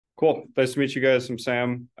Cool. Nice to meet you guys. I'm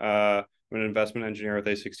Sam. I'm an investment engineer with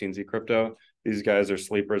a16z Crypto. These guys are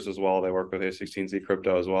sleepers as well. They work with a16z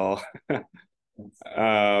Crypto as well.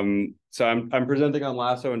 So I'm presenting on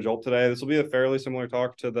Lasso and Jolt today. This will be a fairly similar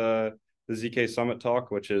talk to the ZK Summit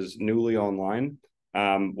talk, which is newly online.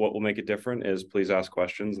 What will make it different is please ask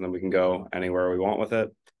questions, and then we can go anywhere we want with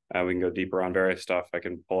it. We can go deeper on various stuff. I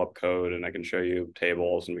can pull up code and I can show you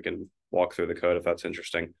tables and we can walk through the code if that's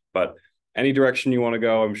interesting. But any direction you want to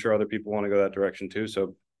go, I'm sure other people want to go that direction too.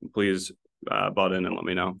 So please butt in and let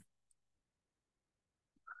me know.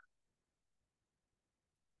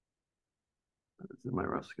 This is my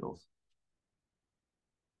Rust skills.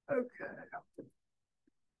 Okay.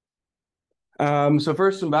 So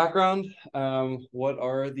first, some background. What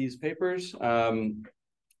are these papers?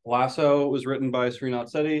 Lasso was written by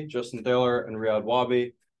Srinath Sethi, Justin Thaler, and Riyad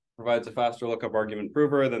Wabi. Provides a faster lookup argument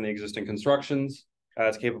prover than the existing constructions.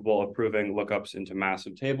 It's capable of proving lookups into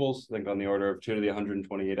massive tables, think on the order of 2 to the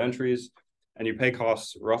 128 entries, and you pay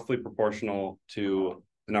costs roughly proportional to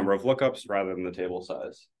the number of lookups rather than the table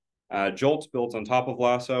size. Jolt built on top of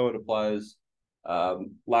Lasso. It applies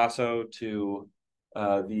Lasso to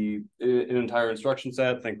an entire instruction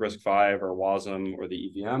set, think RISC-V or WASM or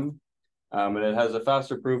the EVM. And it has a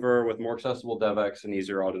faster prover with more accessible DevX and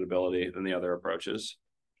easier auditability than the other approaches.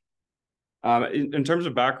 In terms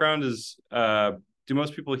of background, do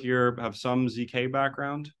most people here have some ZK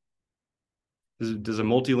background? Does a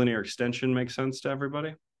multilinear extension make sense to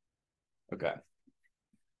everybody? Okay.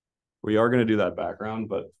 We are going to do that background,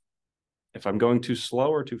 but if I'm going too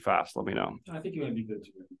slow or too fast, let me know. I think you're going to be good.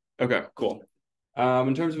 Okay, cool.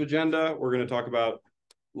 In terms of agenda, we're going to talk about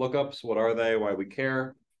lookups. What are they? Why we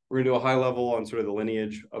care? We're going to do a high level on sort of the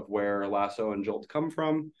lineage of where Lasso and Jolt come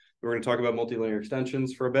from. We're going to talk about multilinear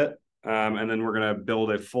extensions for a bit. And then we're going to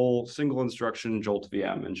build a full single instruction Jolt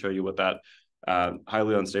VM and show you what that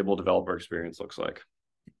highly unstable developer experience looks like.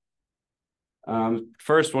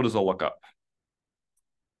 First, what is a lookup?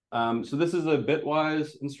 So this is a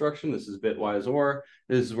bitwise instruction. This is bitwise OR.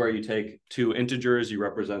 This is where you take two integers, you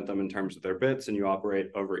represent them in terms of their bits, and you operate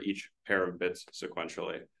over each pair of bits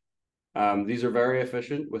sequentially. These are very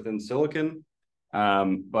efficient within Silicon,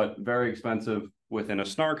 but very expensive within a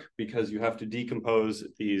snark because you have to decompose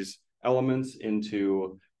these elements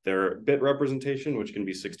into their bit representation, which can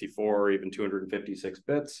be 64 or even 256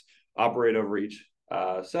 bits, operate over each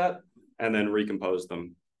set, and then recompose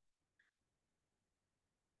them.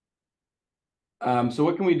 So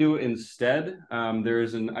what can we do instead? There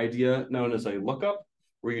is an idea known as a lookup,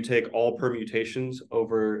 where you take all permutations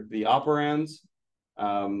over the operands.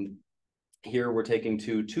 Here we're taking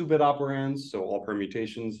two 2-bit operands, so all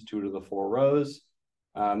permutations, 2 to the 4 rows.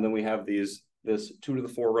 Then we have this 2 to the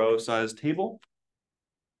 4 row size table.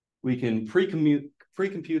 We can pre-compute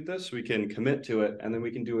this, we can commit to it, and then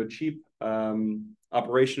we can do a cheap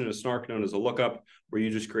operation in a snark known as a lookup, where you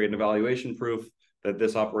just create an evaluation proof that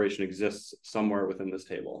this operation exists somewhere within this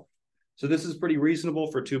table. So this is pretty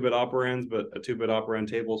reasonable for 2-bit operands, but a 2-bit operand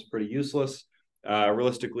table is pretty useless.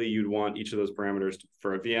 Realistically, you'd want each of those parameters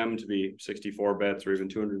for a VM to be 64 bits or even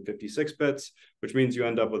 256 bits, which means you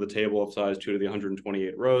end up with a table of size 2 to the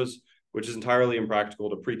 128 rows, which is entirely impractical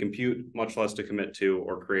to pre-compute, much less to commit to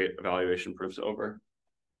or create evaluation proofs over.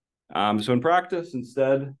 So in practice,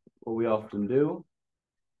 instead, what we often do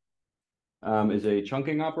is a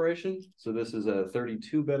chunking operation. So this is a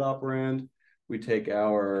 32-bit operand. We take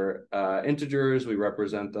our integers, we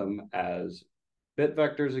represent them as bit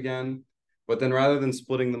vectors again, but then rather than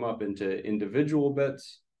splitting them up into individual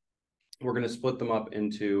bits, we're going to split them up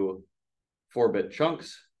into 4-bit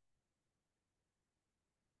chunks.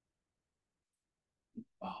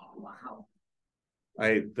 Oh, wow.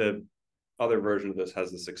 The other version of this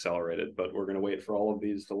has this accelerated, but we're going to wait for all of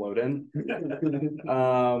these to load in.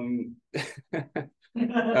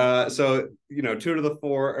 So, 2 to the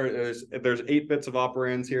 4, or there's 8 bits of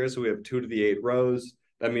operands here, so we have 2 to the 8 rows.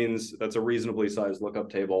 That means that's a reasonably sized lookup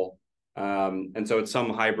table. And so it's some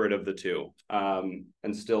hybrid of the two.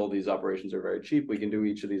 And still, these operations are very cheap. We can do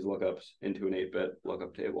each of these lookups into an 8-bit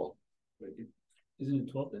lookup table. Isn't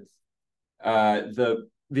it 12 bits?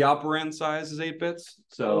 The operand size is 8 bits.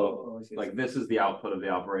 So like this is the output of the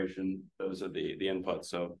operation. Those are the inputs.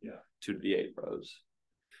 So yeah, 2 to the 8 rows.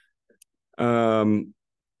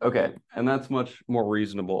 Okay, and that's much more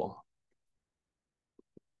reasonable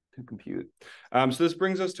to compute. So this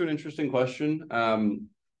brings us to an interesting question.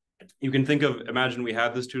 You can imagine we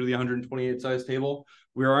have this 2 to the 128 size table.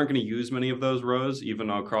 We aren't going to use many of those rows, even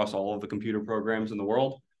across all of the computer programs in the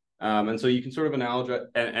world. And so you can sort of analogize,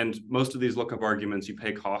 and most of these lookup arguments, you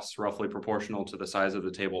pay costs roughly proportional to the size of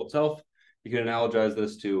the table itself. You can analogize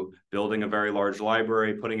this to building a very large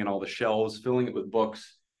library, putting in all the shelves, filling it with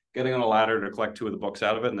books, getting on a ladder to collect 2 of the books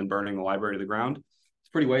out of it, and then burning the library to the ground. It's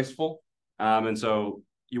pretty wasteful. And so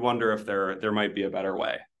you wonder if there might be a better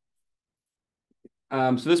way.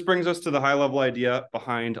 So this brings us to the high-level idea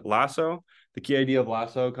behind Lasso. The key idea of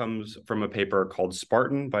Lasso comes from a paper called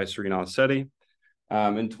Spartan by Srinath Sethi.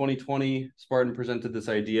 In 2020, Spartan presented this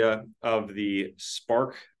idea of the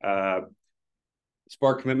Spark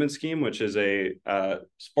commitment scheme, which is a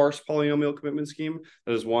sparse polynomial commitment scheme.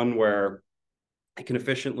 That is one where it can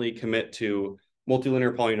efficiently commit to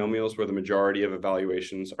multilinear polynomials where the majority of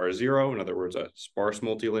evaluations are 0. In other words, a sparse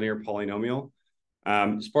multilinear polynomial.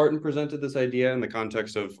 Spartan presented this idea in the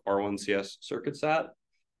context of R1CS circuit sat,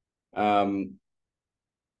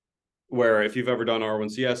 where if you've ever done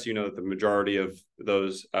R1CS, you know that the majority of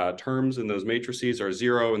those terms in those matrices are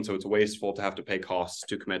 0, and so it's wasteful to have to pay costs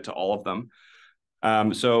to commit to all of them.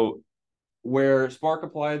 So where Spark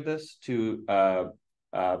applied this to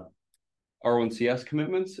R1CS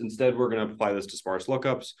commitments, instead we're going to apply this to sparse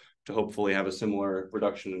lookups to hopefully have a similar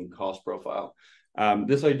reduction in cost profile.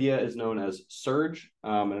 This idea is known as Surge,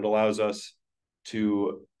 and it allows us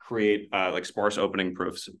to create like sparse opening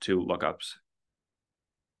proofs to lookups.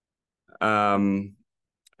 And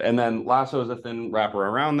then Lasso is a thin wrapper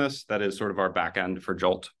around this that is sort of our backend for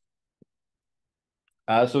Jolt.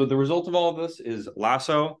 So the result of all of this is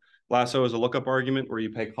Lasso. Lasso is a lookup argument where you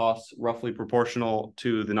pay costs roughly proportional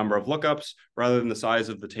to the number of lookups rather than the size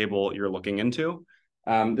of the table you're looking into.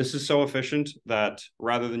 This is so efficient that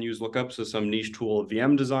rather than use lookups as some niche tool of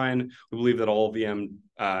VM design, we believe that all VM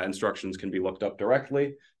instructions can be looked up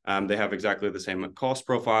directly. They have exactly the same cost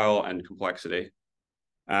profile and complexity.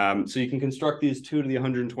 So you can construct these 2 to the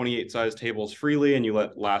 128 size tables freely, and you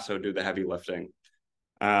let Lasso do the heavy lifting.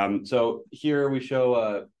 So here we show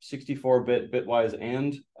a 64-bit bitwise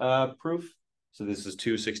AND proof. So this is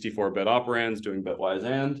 2 64-bit operands doing bitwise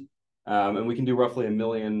and we can do roughly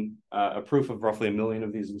a proof of roughly 1 million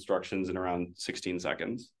of these instructions in around 16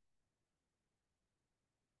 seconds.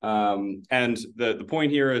 And the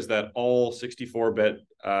point here is that all 64-bit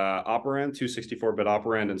operand, 2 64-bit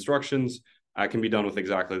operand instructions can be done with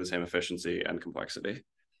exactly the same efficiency and complexity.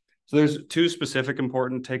 So there's 2 specific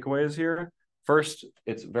important takeaways here. First,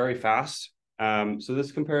 it's very fast. So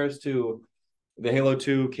this compares to the Halo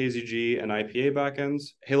 2, KZG, and IPA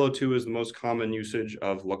backends. Halo 2 is the most common usage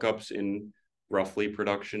of lookups in roughly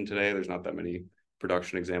production today. There's not that many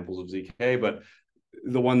production examples of ZK, but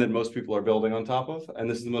the one that most people are building on top of. And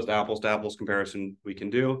this is the most apples-to-apples comparison we can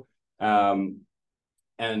do. And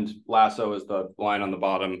Lasso is the line on the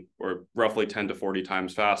bottom. We're roughly 10 to 40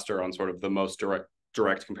 times faster on sort of the most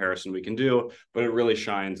direct comparison we can do, but it really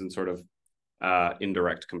shines in sort of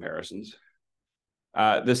indirect comparisons.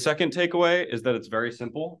 The second takeaway is that it's very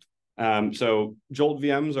simple. So Jolt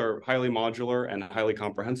VMs are highly modular and highly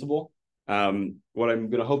comprehensible. What I'm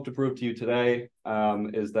going to hope to prove to you today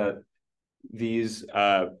is that these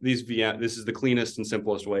VM, this is the cleanest and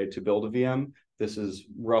simplest way to build a VM. This is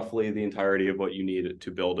roughly the entirety of what you need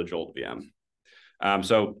to build a Jolt VM.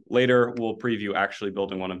 So later we'll preview actually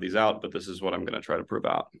building one of these out, but this is what I'm going to try to prove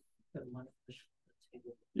out.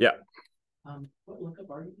 Yeah. What lookup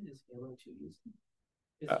argument is Halo 2 using?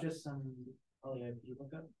 Is it just some poly-IP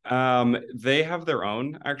lookup? They have their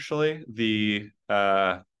own, actually.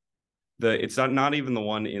 It's not even the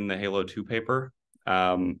one in the Halo 2 paper,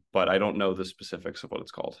 but I don't know the specifics of what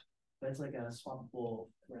it's called. But it's like a swappable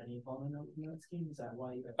for any polynomial commitment scheme. Is that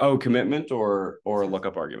why you have Oh, commitment or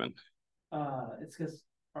lookup argument? It's because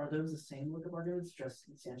are those the same lookup arguments just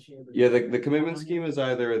instantiated? Yeah, the commitment scheme is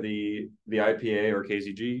either the IPA or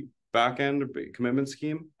KZG backend commitment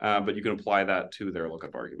scheme, but you can apply that to their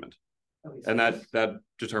lookup argument. Okay, so and that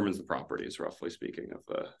determines the properties, roughly speaking, of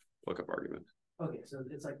the lookup argument. Okay, so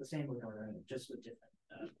it's like the same lookup argument, just with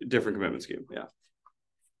different commitment scheme, yeah.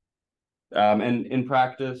 And in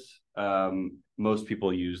practice, most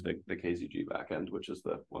people use the KZG backend, which is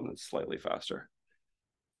the one that's slightly faster.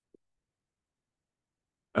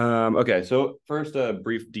 Okay, so first a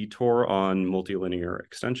brief detour on multilinear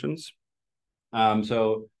extensions.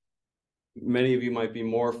 So many of you might be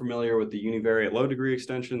more familiar with the univariate low degree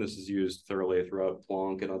extension. This is used thoroughly throughout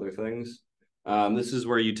Plonk and other things. This is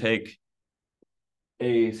where you take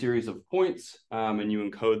a series of points and you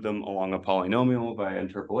encode them along a polynomial via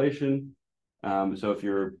interpolation. So if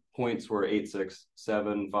your points were 8, 6,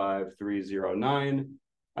 7, 5, 3, 0, 9,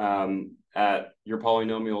 at your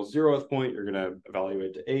polynomial's 0th point, you're going to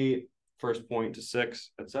evaluate to 8, first point to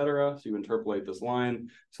 6, etc. So you interpolate this line.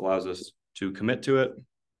 This allows us to commit to it.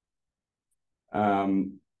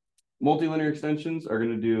 multilinear extensions are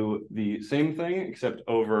going to do the same thing, except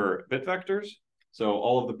over bit vectors. So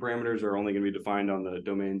all of the parameters are only going to be defined on the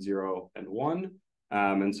domain 0 and 1.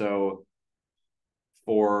 And so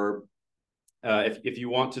for if you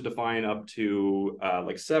want to define up to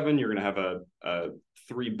like 7, you're going to have a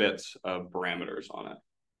 3 bits of parameters on it.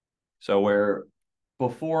 So where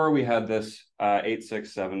before we had this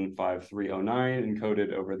 8675309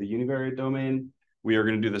 encoded over the univariate domain, we are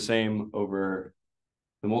going to do the same over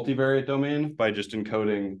the multivariate domain by just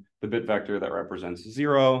encoding the bit vector that represents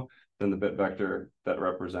 0, then the bit vector that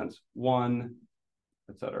represents 1,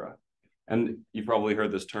 etc. And you've probably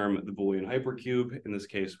heard this term, the Boolean hypercube. In this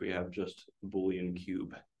case, we have just the Boolean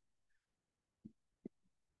cube.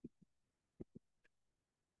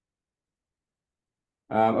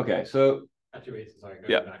 Okay, so actually, wait, sorry,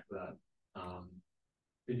 going back to that.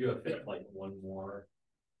 Did you have fit like one more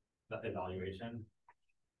evaluation?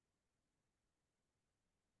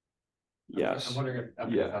 Yes. I'm wondering if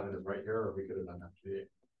F7 is right here, or we could have done after the 8.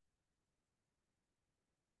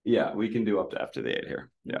 Yeah, we can do up to after the 8 here.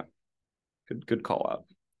 Yeah, good call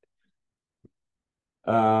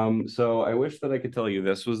out. So I wish that I could tell you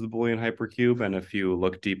this was the Boolean hypercube, and if you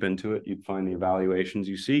look deep into it, you'd find the evaluations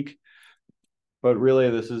you seek. But really,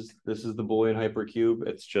 this is the Boolean hypercube.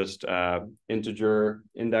 It's just integer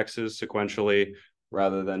indexes sequentially,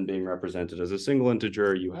 rather than being represented as a single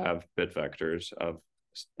integer. You have bit vectors of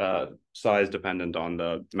size dependent on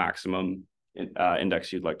the maximum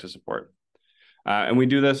index you'd like to support. And we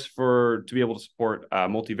do this to be able to support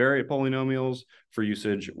multivariate polynomials for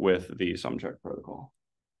usage with the sum check protocol.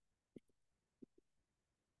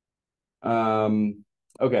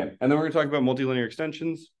 Okay, and then we're going to talk about multilinear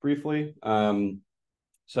extensions briefly.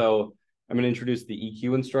 So I'm going to introduce the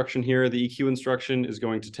EQ instruction here. The EQ instruction is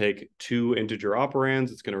going to take 2 integer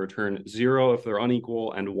operands. It's going to return 0 if they're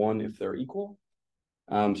unequal and 1 if they're equal.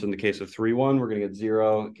 So in the case of 3-1, we're going to get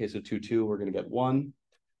 0. In the case of 2-2, we're going to get 1.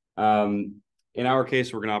 In our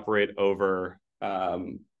case, we're going to operate over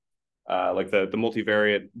like the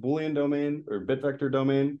multivariate Boolean domain or bit vector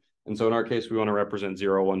domain. And so in our case, we want to represent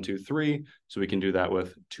 0, 1, 2, 3. So we can do that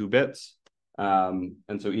with 2 bits. And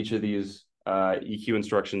so each of these EQ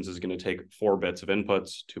instructions is going to take 4 bits of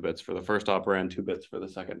inputs, 2 bits for the first operand, 2 bits for the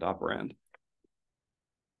second operand.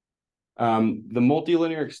 The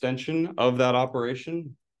multilinear extension of that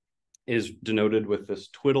operation is denoted with this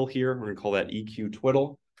twiddle here. We're going to call that EQ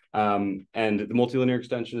twiddle. And the multilinear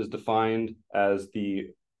extension is defined as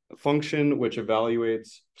the function which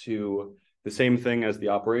evaluates to the same thing as the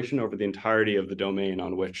operation over the entirety of the domain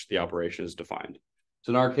on which the operation is defined.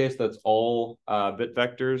 So in our case, that's all bit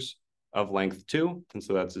vectors of length 2. And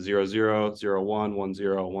so that's 0, 0, 0, 1, 1,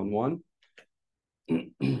 0, 1, 1.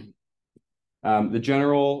 The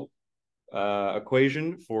general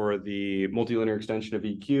equation for the multilinear extension of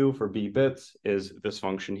EQ for B bits is this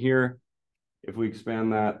function here. If we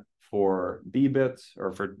expand that for B bits,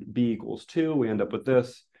 or for B equals 2, we end up with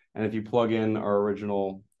this. And if you plug in our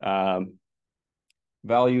original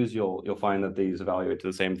values, you'll find that these evaluate to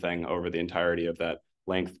the same thing over the entirety of that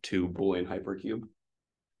length 2 Boolean hypercube.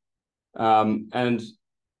 And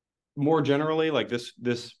more generally, like this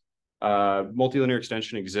multilinear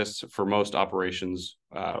extension exists for most operations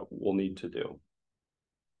we'll need to do.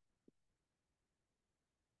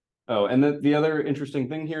 Oh, and then the other interesting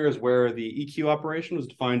thing here is where the EQ operation was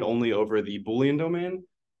defined only over the Boolean domain,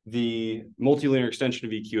 the multilinear extension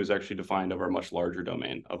of EQ is actually defined over a much larger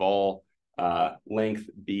domain of all length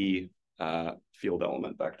B field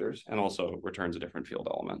element vectors, and also returns a different field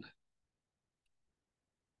element.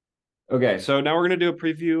 Okay, so now we're going to do a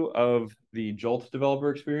preview of the Jolt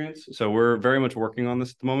developer experience. So we're very much working on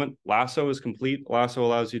this at the moment. Lasso is complete. Lasso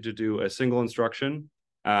allows you to do a single instruction,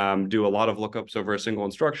 do a lot of lookups over a single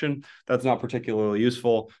instruction. That's not particularly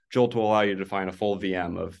useful. Jolt will allow you to define a full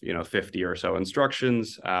VM of 50 or so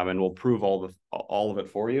instructions, and we'll prove all of it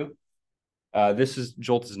for you.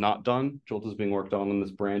 Jolt is not done. Jolt is being worked on in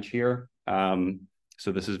this branch here.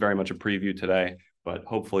 So this is very much a preview today, but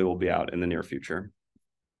hopefully will be out in the near future.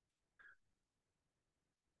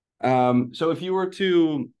 So if you were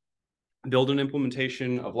to build an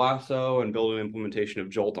implementation of Lasso and build an implementation of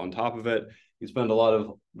Jolt on top of it, you spend a lot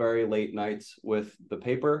of very late nights with the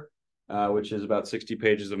paper, which is about 60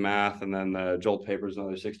 pages of math, and then the Jolt paper is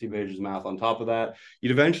another 60 pages of math on top of that.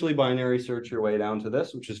 You'd eventually binary search your way down to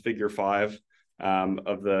this, which is figure 5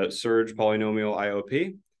 of the surge polynomial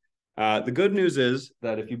IOP. The good news is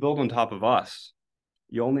that if you build on top of us,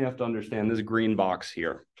 you only have to understand this green box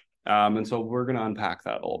here. And so we're going to unpack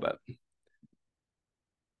that a little bit.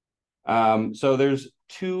 So there's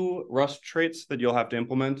 2 Rust traits that you'll have to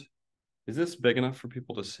implement. Is this big enough for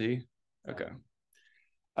people to see? Okay.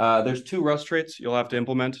 There's 2 Rust traits you'll have to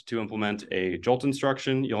implement a Jolt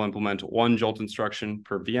instruction. You'll implement 1 Jolt instruction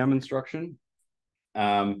per VM instruction.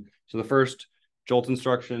 So the first Jolt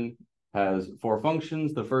instruction has 4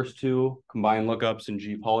 functions. The first 2 combine lookups in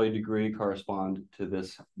G poly degree correspond to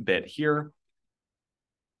this bit here.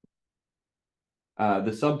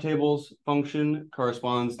 The subtables function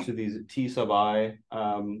corresponds to these T sub I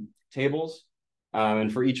tables.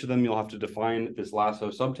 And for each of them, you'll have to define this lasso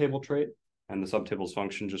subtable trait. And the subtables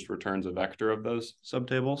function just returns a vector of those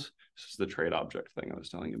subtables. This is the trait object thing I was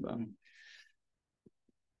telling you about.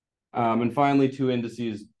 And finally, 2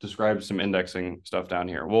 indices describe some indexing stuff down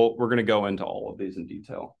here. Well, we're going to go into all of these in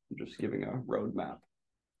detail. I'm just giving a roadmap.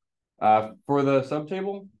 For the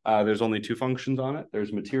subtable, there's only 2 functions on it.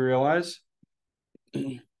 There's materialize,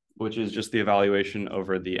 which is just the evaluation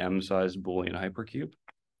over the M-sized Boolean hypercube.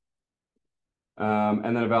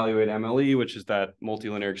 And then evaluate MLE, which is that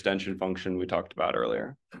multilinear extension function we talked about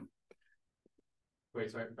earlier. Wait,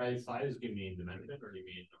 sorry, by size, do you mean dimension or do you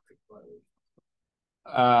mean?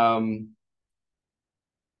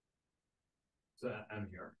 So M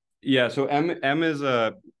here. Yeah, so M is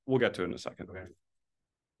we'll get to it in a second. Okay.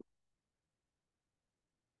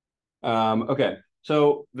 Okay.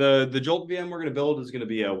 So the Jolt VM we're going to build is going to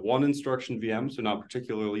be a 1 instruction VM, so not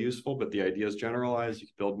particularly useful, but the idea is generalized. You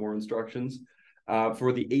can build more instructions.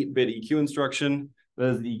 For the 8-bit EQ instruction,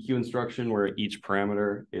 that is the EQ instruction where each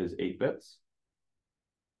parameter is 8 bits.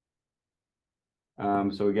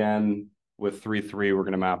 So again, with 3.3, we're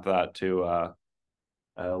going to map that to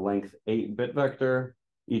a length 8-bit vector.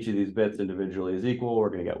 Each of these bits individually is equal. We're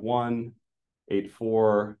going to get 1, 8,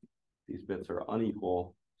 4. These bits are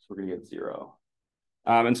unequal, so we're going to get 0.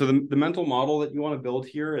 And so the mental model that you want to build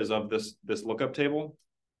here is of this lookup table.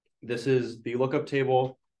 This is the lookup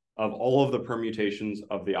table of all of the permutations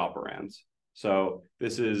of the operands. So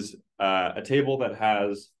this is a table that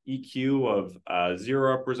has EQ of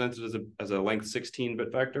 0 represented as a length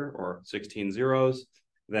 16-bit vector or 16 zeros,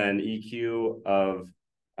 then EQ of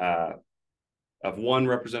 1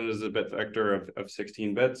 represented as a bit vector of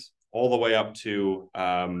 16 bits, all the way up to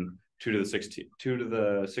 2 to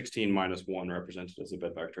the 16 minus 1 represented as a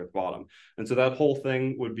bit vector at the bottom. And so that whole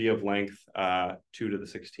thing would be of length 2 to the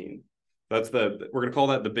 16. We're going to call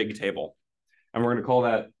that the big table. And we're going to call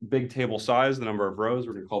that big table size, the number of rows,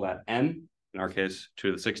 we're going to call that n. In our case,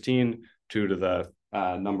 2 to the 16, 2 to the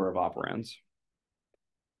number of operands.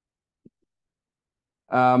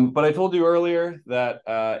 But I told you earlier that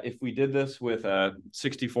if we did this with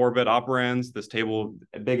 64-bit operands, this table,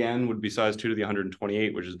 big N, would be size 2 to the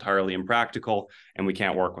 128, which is entirely impractical, and we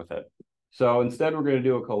can't work with it. So instead, we're going to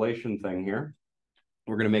do a collation thing here.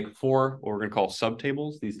 We're going to make 4 what we're going to call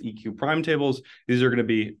subtables, these EQ prime tables. These are going to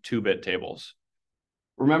be 2-bit tables.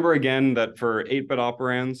 Remember again that for 8-bit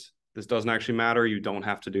operands, this doesn't actually matter. You don't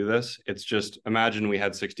have to do this. It's just, imagine we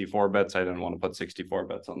had 64 bits. I didn't want to put 64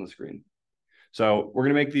 bits on the screen. So we're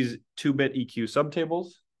going to make these 2-bit EQ subtables,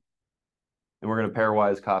 and we're going to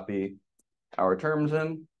pairwise copy our terms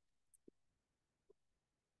in.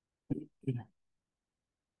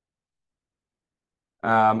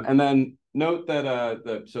 And then note that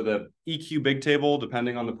the EQ big table,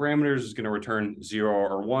 depending on the parameters, is going to return 0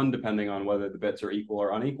 or 1, depending on whether the bits are equal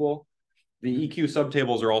or unequal. The EQ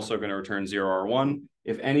subtables are also going to return 0 or 1.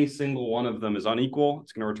 If any single one of them is unequal,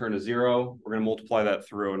 it's going to return a 0. We're going to multiply that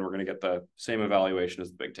through, and we're going to get the same evaluation as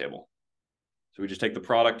the big table. So we just take the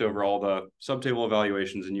product over all the subtable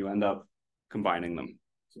evaluations, and you end up combining them.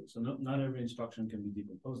 So not every instruction can be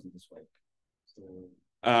decomposed in this way.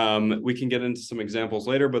 So we can get into some examples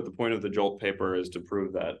later, but the point of the Jolt paper is to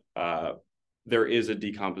prove that there is a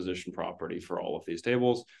decomposition property for all of these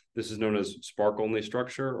tables. This is known as spark-only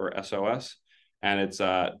structure, or SOS. And it's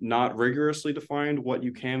not rigorously defined what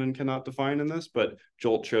you can and cannot define in this, but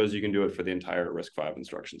Jolt shows you can do it for the entire RISC-V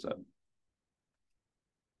instruction set.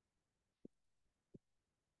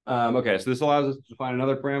 Okay, so this allows us to define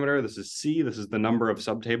another parameter. This is C. This is the number of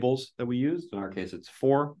subtables that we used. In our case, it's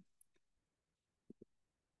 4.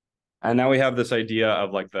 And now we have this idea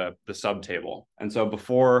of like the subtable. And so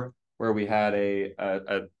before, where we had a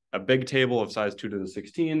big table of size 2 to the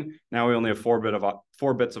 16, now we only have 4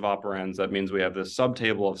 bits of operands. That means we have this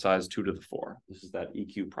subtable of size 2 to the 4. This is that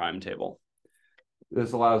EQ prime table.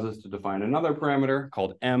 This allows us to define another parameter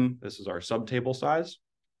called M. This is our subtable size.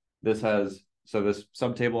 This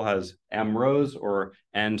subtable has M rows, or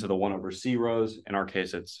N to the 1 over C rows. In our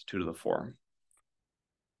case, it's 2 to the 4.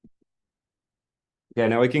 Okay,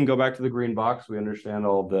 now we can go back to the green box. We understand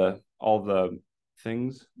all the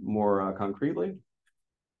things more concretely.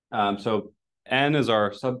 So N is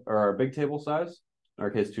our big table size, in our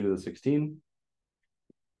case 2 to the 16.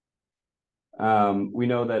 We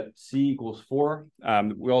know that C equals 4.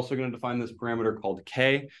 We're also going to define this parameter called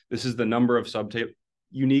K. This is the number of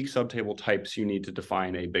unique subtable types you need to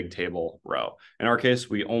define a big table row. In our case,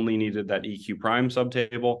 we only needed that EQ prime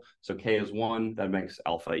subtable. So K is 1. That makes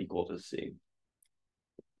alpha equal to C.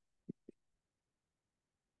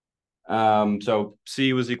 So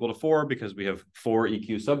C was equal to 4 because we have 4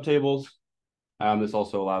 EQ subtables. This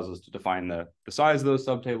also allows us to define the size of those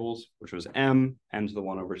subtables, which was M, n to the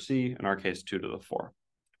 1 over C, in our case, 2 to the 4.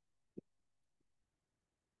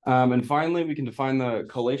 And finally, we can define the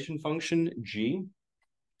collation function G.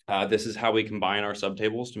 This is how we combine our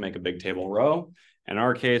subtables to make a big table row. In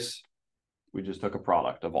our case, we just took a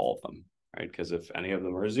product of all of them, right? Because if any of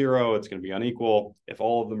them are 0, it's going to be unequal. If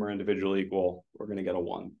all of them are individually equal, we're going to get a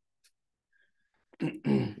 1.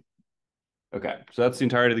 Okay, so that's the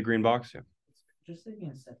entirety of the green box. Yeah. Just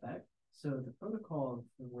taking a step back. So the protocol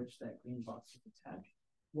for which that green box is attached,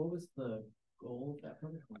 what was the goal of that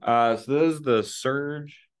protocol? So this is the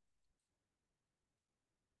surge.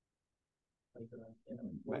 Like,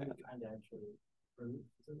 what are we trying to actually prove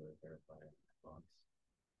to the verifier box?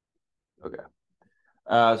 Okay.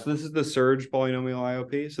 So this is the surge polynomial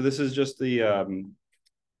IOP. So this is just the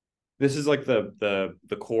this is like the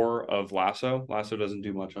core of Lasso. Lasso doesn't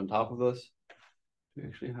do much on top of this. Do we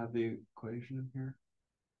actually have the equation in here?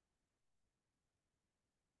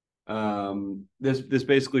 This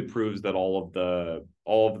basically proves that all of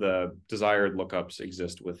the desired lookups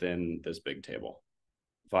exist within this big table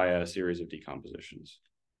via a series of decompositions.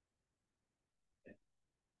 It's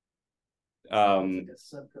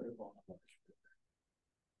like a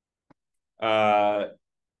subprotocol.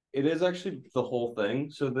 It is actually the whole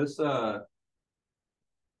thing. So this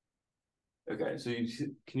okay, so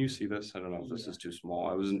can you see this? I don't know if this is too small.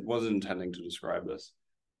 I wasn't intending to describe this.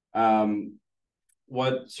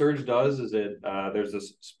 What Surge does is there's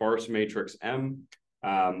this sparse matrix M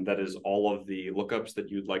that is all of the lookups that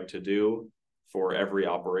you'd like to do for every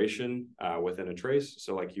operation within a trace.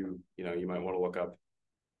 So like you might want to look up,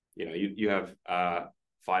 you have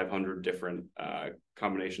 500 different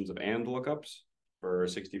combinations of AND lookups for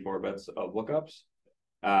 64 bits of lookups.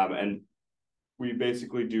 And we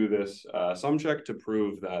basically do this sum check to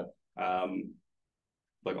prove that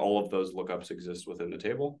like all of those lookups exist within the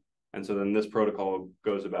table. And so then this protocol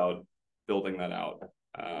goes about building that out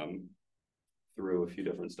through a few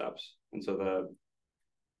different steps. And so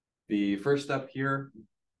the first step here,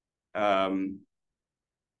 the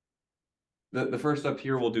first step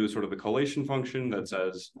here, we'll do sort of the collation function that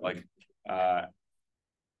says like, I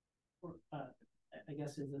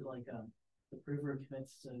guess is it like the prover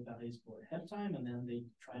commits to values for ahead of time, and then they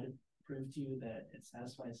try to prove to you that it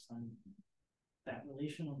satisfies that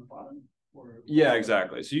relation on the bottom? Or yeah,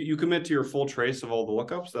 exactly. So you commit to your full trace of all the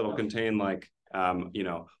lookups that'll contain like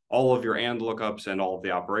all of your AND lookups and all of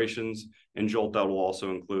the operations. In Jolt, that will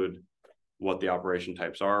also include what the operation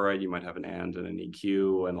types are, right? You might have an AND and an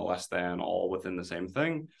EQ and a less than all within the same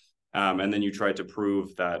thing. And then you try to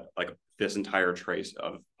prove that like this entire trace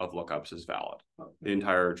of lookups is valid. The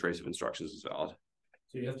entire trace of instructions is valid.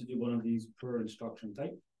 So you have to do one of these per instruction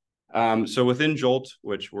type? So within Jolt,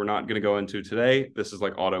 which we're not going to go into today, this is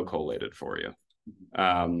like auto-collated for you.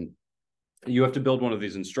 You have to build one of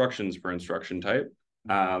these instructions per instruction type.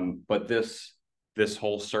 But this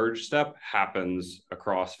whole surge step happens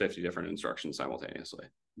across 50 different instructions simultaneously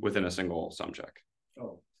within a single sum check.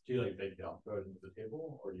 Oh, do you like bake the output into the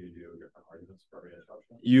table, or do you do different arguments for every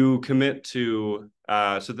instruction? You commit to,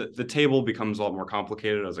 so the table becomes a lot more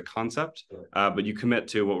complicated as a concept, but you commit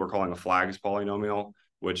to what we're calling a flags polynomial,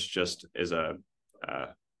 which just is a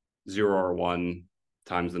 0 or 1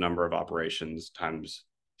 times the number of operations times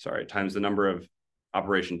the number of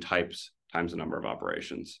operation types times the number of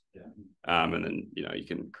operations. Yeah. And then, you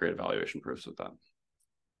can create evaluation proofs with that.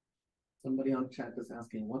 Somebody on chat is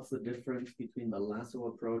asking, what's the difference between the Lasso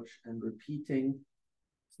approach and repeating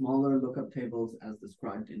smaller lookup tables as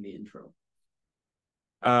described in the intro?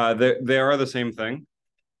 They are the same thing.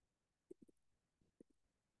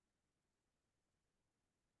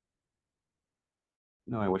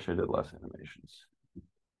 No, I wish I did less animations.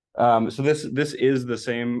 So this is the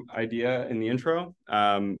same idea in the intro.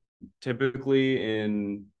 Typically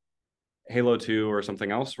in Halo 2 or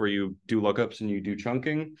something else where you do lookups and you do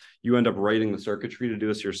chunking, you end up writing the circuitry to do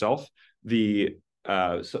this yourself. The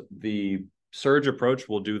Surge approach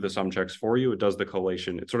will do the sum checks for you. It does the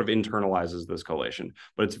collation. It sort of internalizes this collation,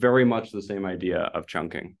 but it's very much the same idea of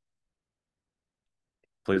chunking.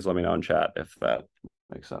 Please let me know in chat if that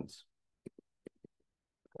makes sense.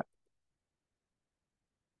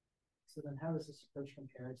 So then how does this approach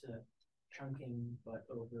compare to chunking, but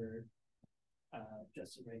over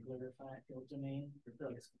just a regular field domain, or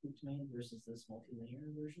like a scoop domain versus this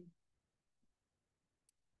multilinear version?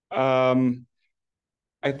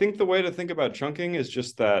 I think the way to think about chunking is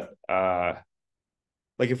just that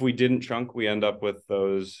like if we didn't chunk, we end up with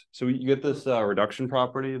those. So you get this reduction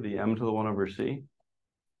property, the m to the 1 over c.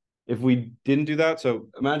 If we didn't do that, so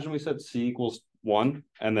imagine we said c equals 1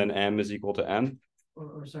 and then m is equal to n.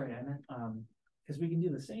 Or sorry, I meant because we can do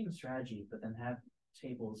the same strategy, but then have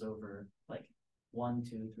tables over like 1,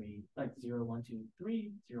 2, 3, like 0, 1, 2,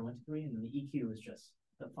 3, 0, 1, 2, 3, and then the EQ is just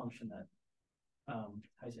the function that how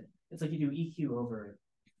is it? It's like you do EQ over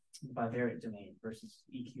bivariate domain versus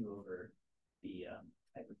EQ over the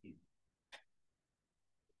hypercube.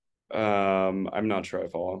 I'm not sure I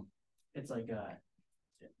follow. It's like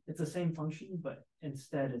it's the same function, but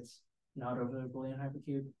instead it's not over the Boolean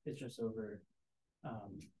hypercube. It's just over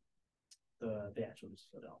the actual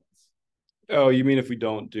split elements. Oh, you mean if we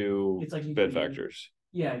don't do It's like bit vectors?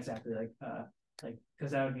 Yeah, exactly. Like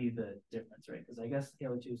because that would be the difference, right? Because I guess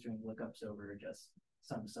Halo 2 is doing lookups over just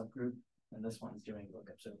some subgroup, and this one's doing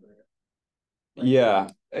lookups over. Like, yeah,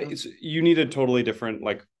 you need a totally different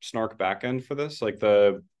like snark backend for this. Like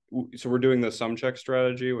so we're doing the sum check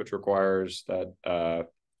strategy, which requires that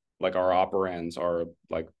like our operands are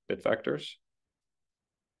like bit vectors.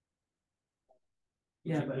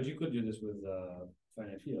 Yeah, but you could do this with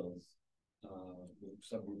finite fields, with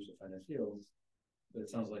subgroups of finite fields. But it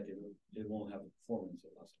sounds like it won't have the performance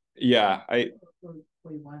of Lasso. Yeah, wait,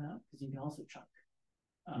 why not? Because you can also chunk.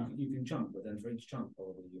 You can chunk, but then for each chunk,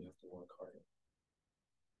 probably you have to work harder.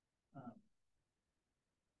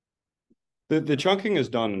 The chunking is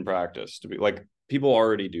done in practice to be like people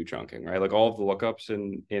already do chunking, right? Like all of the lookups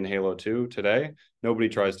in Halo 2 today, nobody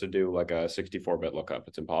tries to do like a 64-bit lookup.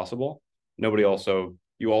 It's impossible.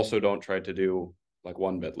 You also don't try to do like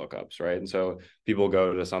 1-bit lookups, right? And so people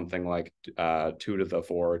go to something like 2 to the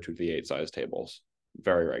 4, 2 to the 8 size tables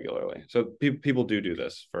very regularly. So people do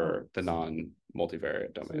this for the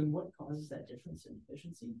non-multivariate domain. So what causes that difference in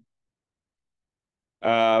efficiency?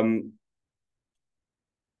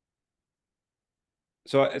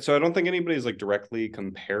 So I don't think anybody's like directly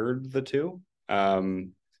compared the two.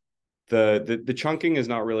 The chunking is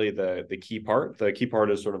not really the key part. The key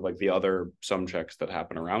part is sort of like the other sum checks that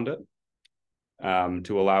happen around it,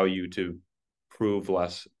 to allow you to prove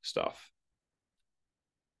less stuff.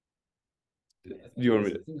 Do you want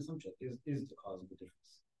me to? I think the sum check is the cause of the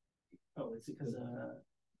difference. Oh, it's because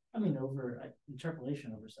I mean, over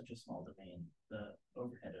interpolation over such a small domain, the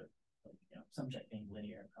overhead of sum check being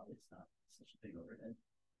linear probably it's not such a big overhead.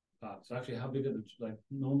 So actually, how big are the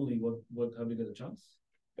normally how big are the chunks?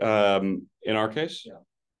 In our case, yeah.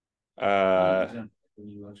 When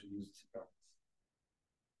you actually use it.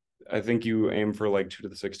 I think you aim for like 2 to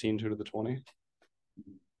the 16, 2 to the 20.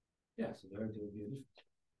 Yeah, so there would be a difference.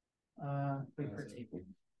 Wait, per table.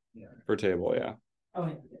 Yeah. Per table, yeah. Oh,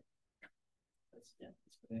 yeah.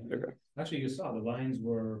 Okay. Actually, you saw the lines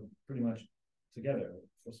were pretty much together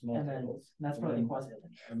for small tables. And that's probably quasi-linear.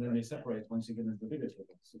 And then they separate once you get into the bigger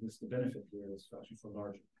tables. So the benefit here is actually for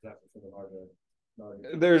larger, exactly for the larger.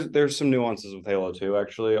 There's some nuances with Halo 2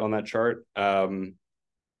 actually on that chart.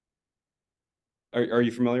 Are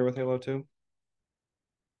you familiar with Halo 2?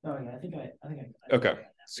 Oh yeah, I think I okay.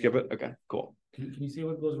 Skip it. Okay, cool. Can you see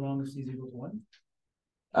what goes wrong if C is equal to 1?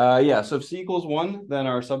 Yeah, so if C equals 1, then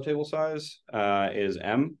our subtable size is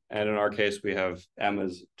M. And in our case, we have M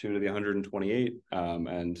is 2 to the 128.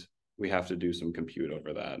 And we have to do some compute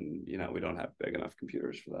over that. And, we don't have big enough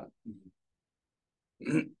computers for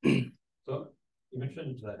that. So you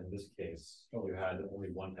mentioned that in this case, you had only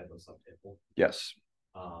one type of subtable. Yes.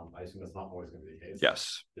 I assume that's not always going to be the case.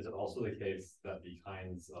 Yes. Is it also the case that the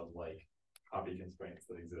kinds of like copy constraints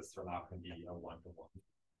that exist are not going to be a one-to-one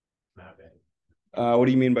mapping? What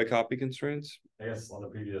do you mean by copy constraints? I guess on the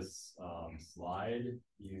previous slide,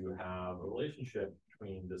 you have a relationship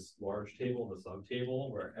between this large table and the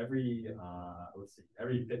subtable, where every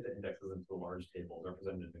bit that indexes into a large table is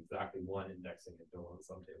represented in exactly one indexing into one of the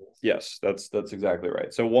subtables. Yes, that's exactly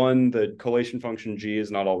right. So the collation function G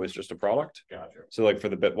is not always just a product. Gotcha. So like for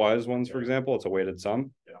the bitwise ones, for example, it's a weighted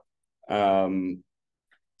sum. Yeah.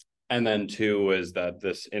 And then 2 is that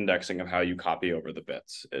this indexing of how you copy over the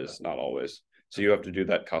bits is not always. So you have to do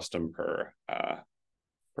that custom per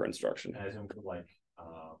instruction. And I assume for like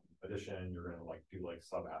addition, you're gonna like do like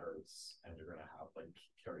subadders, and you're gonna have like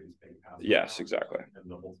carries being passed. Yes, around. exactly. And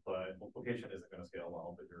the multiplication isn't gonna scale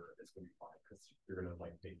well, but it's gonna be fine because you're gonna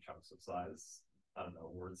like make chunks of size. I don't know,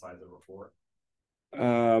 word size over 4.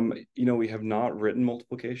 We have not written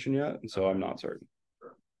multiplication yet, and so I'm not certain.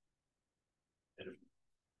 Sure.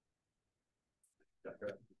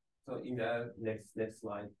 So So in the next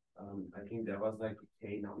slide, I think there was like a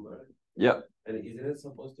K number. Yeah. And isn't it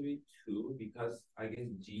supposed to be 2? Because I guess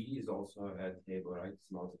G is also a table, right? It's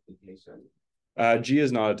multiplication. G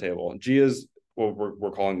is not a table. G is what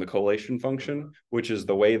we're calling the collation function, which is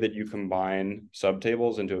the way that you combine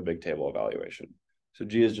subtables into a big table evaluation. So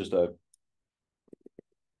G is just a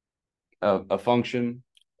function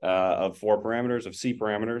of 4 parameters, of C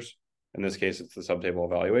parameters. In this case, it's the subtable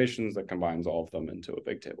evaluations that combines all of them into a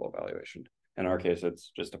big table evaluation. In our case,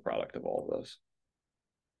 it's just a product of all of those.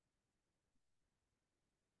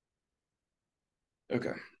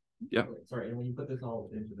 Okay. Yeah. Sorry, and when you put this all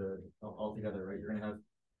together, right, you're gonna have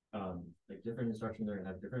like different instructions are gonna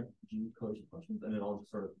have different G collation functions, and it all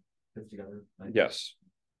just sort of fits together. Right? Yes.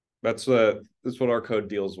 That's what our code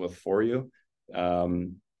deals with for you.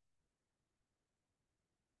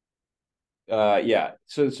 Yeah.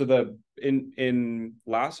 So the in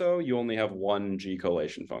Lasso, you only have one G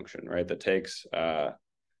collation function, right? That takes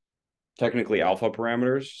technically alpha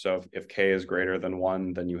parameters. So if K is greater than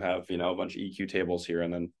 1, then you have, a bunch of EQ tables here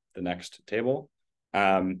and then the next table.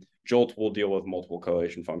 Jolt will deal with multiple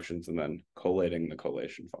collation functions and then collating the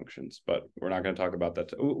collation functions, but we're not going to talk about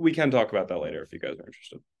that. We can talk about that later if you guys are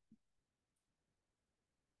interested.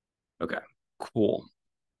 Okay, cool.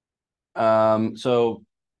 So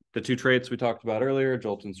the 2 traits we talked about earlier,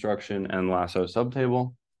 Jolt instruction and Lasso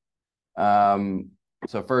subtable.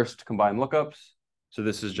 So first, combine lookups. So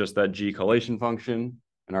this is just that G collation function.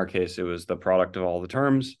 In our case, it was the product of all the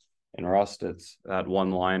terms. In Rust, it's that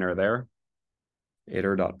one liner there,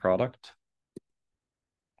 iter.product.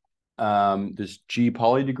 This G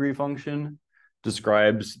polydegree function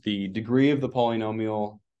describes the degree of the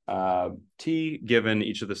polynomial T given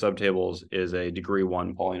each of the subtables is a degree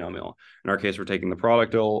 1 polynomial. In our case, we're taking the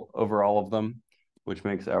product over all of them, which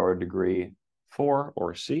makes our degree 4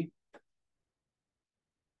 or C.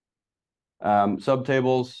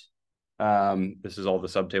 Subtables. This is all the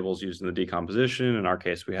subtables used in the decomposition. In our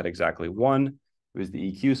case, we had exactly 1. It was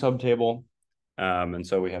the EQ subtable. And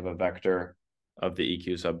so we have a vector of the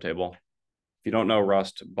EQ subtable. If you don't know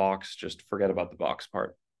Rust box, just forget about the box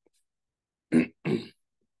part.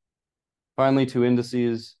 Finally, 2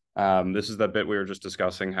 indices. This is that bit we were just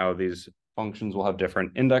discussing, how these functions will have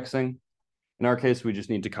different indexing. In our case, we just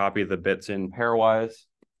need to copy the bits in pairwise.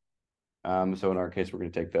 So in our case, we're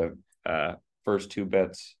going to take the first 2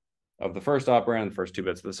 bits of the first operand, the first 2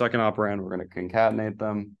 bits of the second operand. We're going to concatenate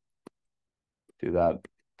them. Do that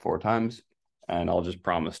 4 times. And I'll just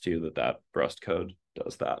promise to you that Rust code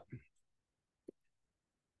does that.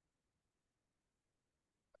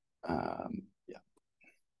 Yeah.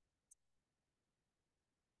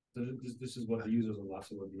 So this is what the users of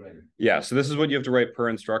Lasso would be writing. Yeah, so this is what you have to write per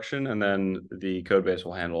instruction, and then the code base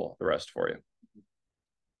will handle the rest for you.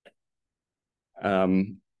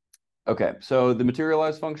 Okay, so the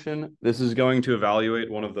materialize function, this is going to evaluate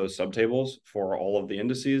one of those subtables for all of the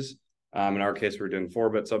indices. In our case, we're doing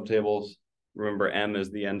 4-bit subtables. Remember, M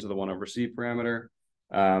is the n to the 1 over C parameter.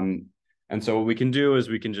 And so what we can do is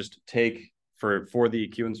we can just take, for the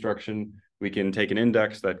EQ instruction, we can take an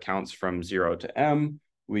index that counts from 0 to M.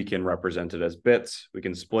 We can represent it as bits. We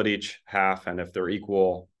can split each half, and if they're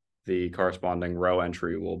equal, the corresponding row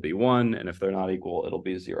entry will be 1, and if they're not equal, it'll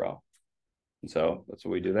be 0. And so that's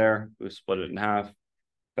what we do there. We split it in half. If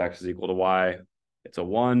X is equal to Y, it's a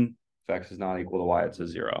 1. If X is not equal to Y, it's a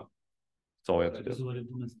 0. That's all we have to do. This is what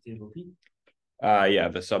implements the table P. Yeah,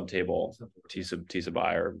 the subtable T sub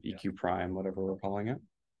I or EQ prime, whatever we're calling it.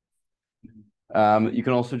 You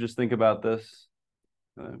can also just think about this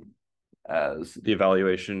as the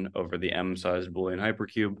evaluation over the M-sized Boolean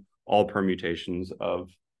hypercube, all permutations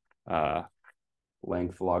of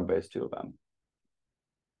length log base 2 of M.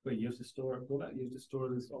 Wait, you have to store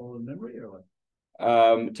this all in memory or what?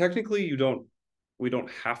 Technically, we don't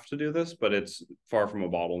have to do this, but it's far from a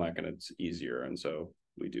bottleneck and it's easier, and so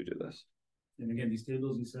we do this. And again, these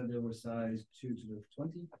tables, you said they were size 2 to the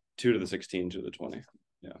 20? 2 to the 16 to the 20,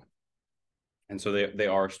 yeah. And so they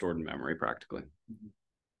are stored in memory practically.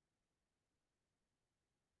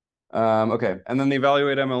 Okay, and then the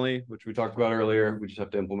evaluate MLE, which we talked about earlier, we just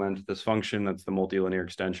have to implement this function that's the multilinear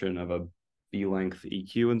extension of a B-length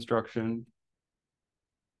EQ instruction.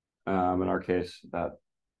 In our case, that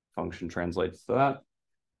function translates to that.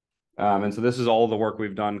 And so this is all the work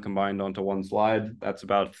we've done combined onto one slide. That's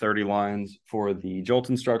about 30 lines for the Jolt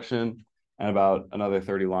instruction and about another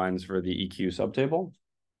 30 lines for the EQ subtable.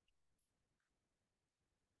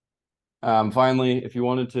 Finally, if you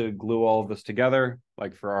wanted to glue all of this together,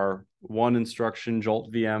 like for our 1 instruction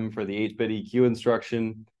Jolt VM for the 8-bit EQ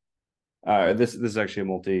instruction, this is actually a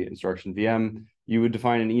multi-instruction VM. You would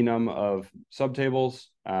define an enum of subtables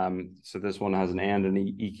So this one has an and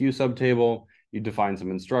EQ subtable. You define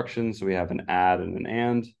some instructions. So we have an add and an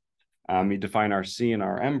and. You define our C and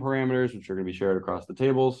our M parameters, which are going to be shared across the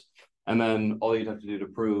tables. And then all you'd have to do to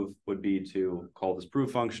prove would be to call this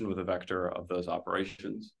proof function with a vector of those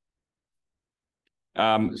operations.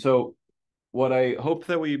 So what I hope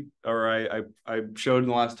that I showed in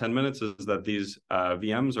the last 10 minutes is that these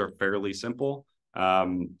VMs are fairly simple.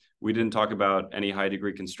 We didn't talk about any high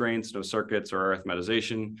degree constraints, no circuits or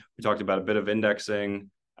arithmetization. We talked about a bit of indexing,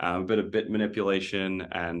 a bit of bit manipulation,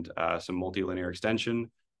 and some multilinear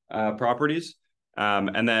extension properties.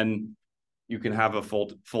 And then you can have a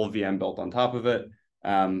full VM built on top of it.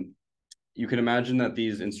 You can imagine that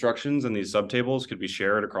these instructions and these subtables could be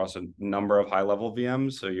shared across a number of high-level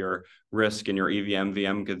VMs. So your RISC and your EVM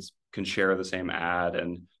VM can share the same add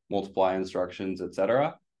and multiply instructions, et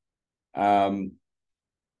cetera. And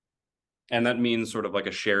that means sort of like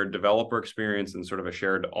a shared developer experience and sort of a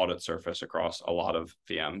shared audit surface across a lot of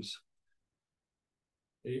VMs.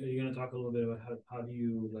 Are you going to talk a little bit about how do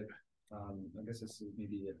you, like, I guess this is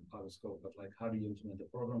maybe out of scope, but like how do you implement the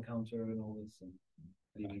program counter and all this, and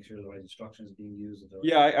how do you make sure the right instructions are being used?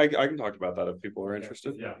 Yeah, I can talk about that if people are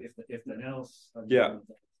interested. Yeah, if nothing else. Yeah.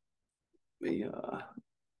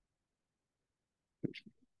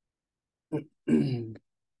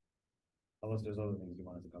 Unless there's other things you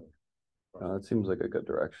wanted to cover. That seems like a good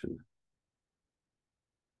direction.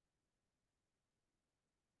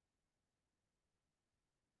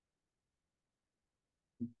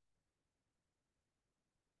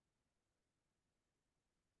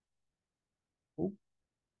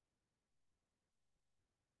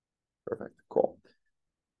 Perfect, cool.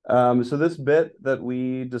 So this bit that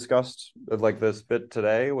we discussed, like this bit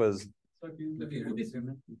today was,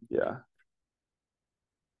 yeah.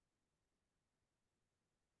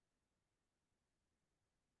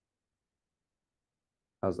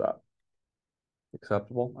 How's that?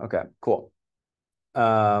 Acceptable? Okay, cool.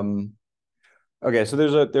 Okay, so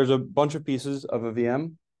there's a bunch of pieces of a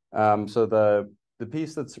VM. So the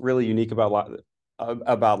piece that's really unique about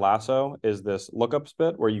Lasso is this lookups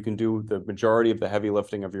bit, where you can do the majority of the heavy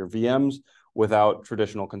lifting of your VMs without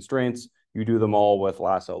traditional constraints. You do them all with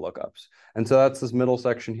Lasso lookups. And so that's this middle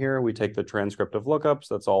section here. We take the transcript of lookups,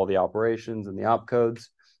 that's all the operations and the opcodes,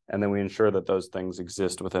 and then we ensure that those things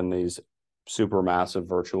exist within these super massive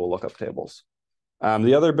virtual lookup tables.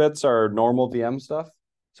 The other bits are normal VM stuff.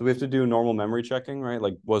 So we have to do normal memory checking, right?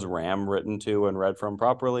 Like, was RAM written to and read from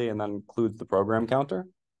properly, and that includes the program counter.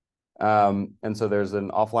 And so there's an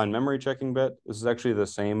offline memory checking bit. This is actually the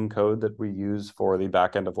same code that we use for the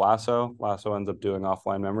backend of Lasso. Lasso ends up doing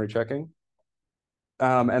offline memory checking.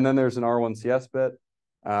 And then there's an R1CS bit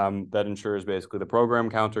that ensures basically the program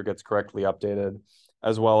counter gets correctly updated,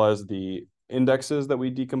 as well as the indexes that we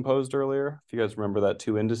decomposed earlier. If you guys remember, that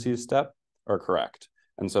 2 indices step are correct.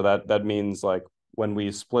 And so that means, like, when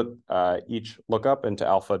we split each lookup into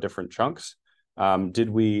alpha different chunks, did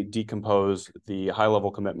we decompose the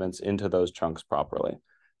high-level commitments into those chunks properly?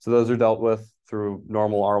 So those are dealt with through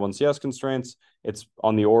normal R1CS constraints. It's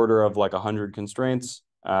on the order of like 100 constraints,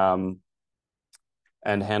 and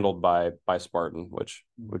handled by Spartan, which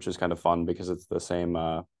is kind of fun because it's the same.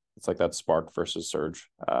 It's like that Spark versus Surge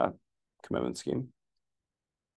commitment scheme.